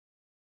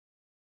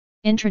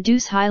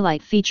Introduce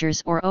highlight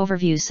features or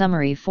overview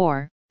summary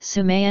for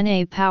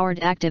SUMEINA powered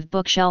active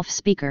bookshelf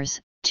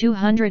speakers,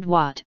 200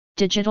 watt,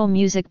 digital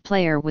music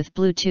player with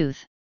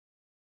Bluetooth.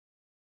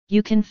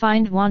 You can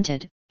find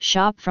wanted,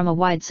 shop from a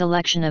wide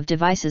selection of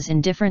devices in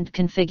different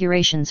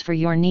configurations for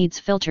your needs,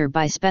 filter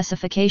by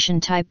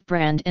specification type,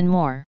 brand and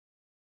more.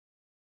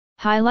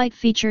 Highlight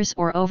features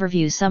or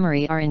overview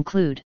summary are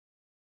include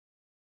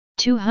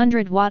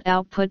 200 watt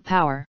output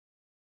power.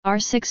 Our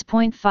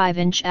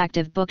 6.5-inch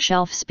active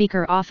bookshelf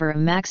speaker offer a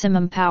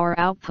maximum power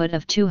output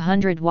of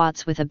 200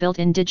 watts with a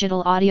built-in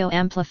digital audio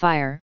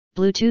amplifier.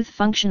 Bluetooth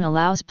function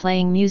allows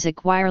playing music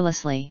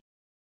wirelessly.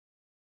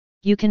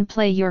 You can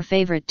play your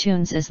favorite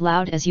tunes as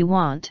loud as you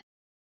want.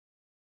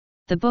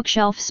 The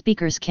bookshelf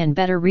speakers can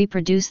better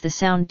reproduce the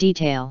sound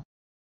detail.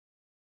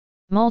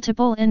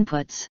 Multiple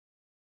inputs.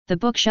 The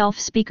bookshelf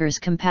speakers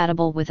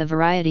compatible with a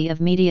variety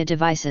of media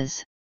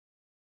devices.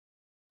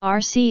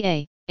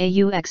 RCA,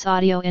 AUX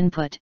audio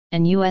input,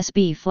 and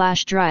USB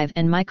flash drive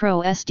and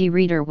micro SD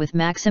reader with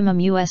maximum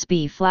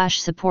USB flash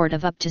support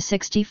of up to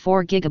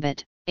 64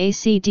 gigabit,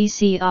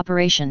 AC/DC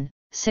operation,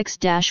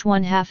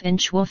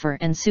 6-1/2-inch woofer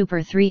and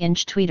Super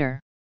 3-inch tweeter.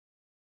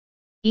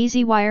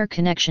 Easy wire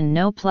connection,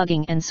 no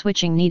plugging and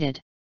switching needed.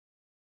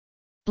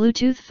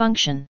 Bluetooth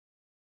function.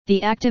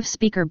 The active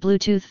speaker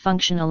Bluetooth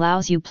function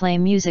allows you play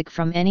music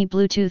from any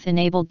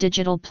Bluetooth-enabled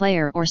digital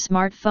player or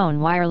smartphone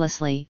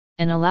wirelessly,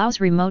 and allows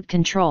remote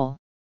control.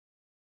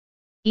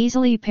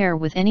 Easily pair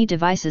with any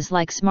devices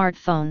like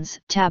smartphones,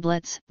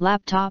 tablets,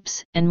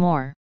 laptops, and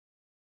more.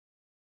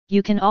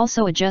 You can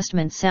also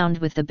adjustment sound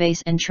with the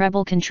bass and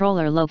treble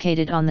controller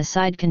located on the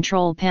side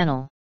control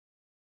panel.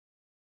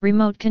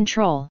 Remote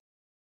control.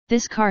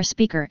 This car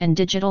speaker and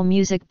digital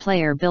music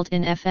player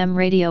built-in FM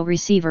radio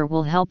receiver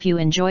will help you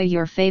enjoy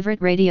your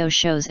favorite radio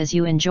shows as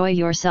you enjoy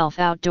yourself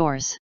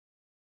outdoors.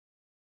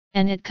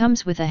 And it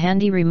comes with a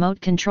handy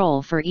remote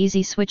control for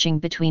easy switching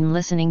between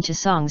listening to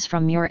songs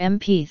from your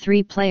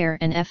MP3 player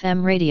and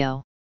FM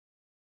radio.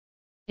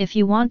 If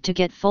you want to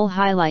get full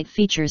highlight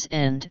features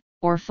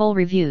or full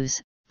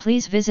reviews,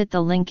 please visit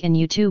the link in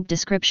YouTube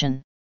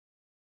description.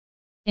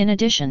 In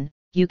addition,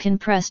 you can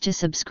press to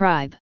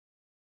subscribe.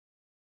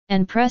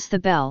 And press the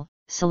bell,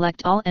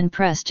 select all and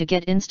press to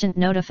get instant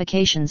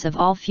notifications of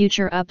all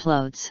future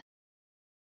uploads.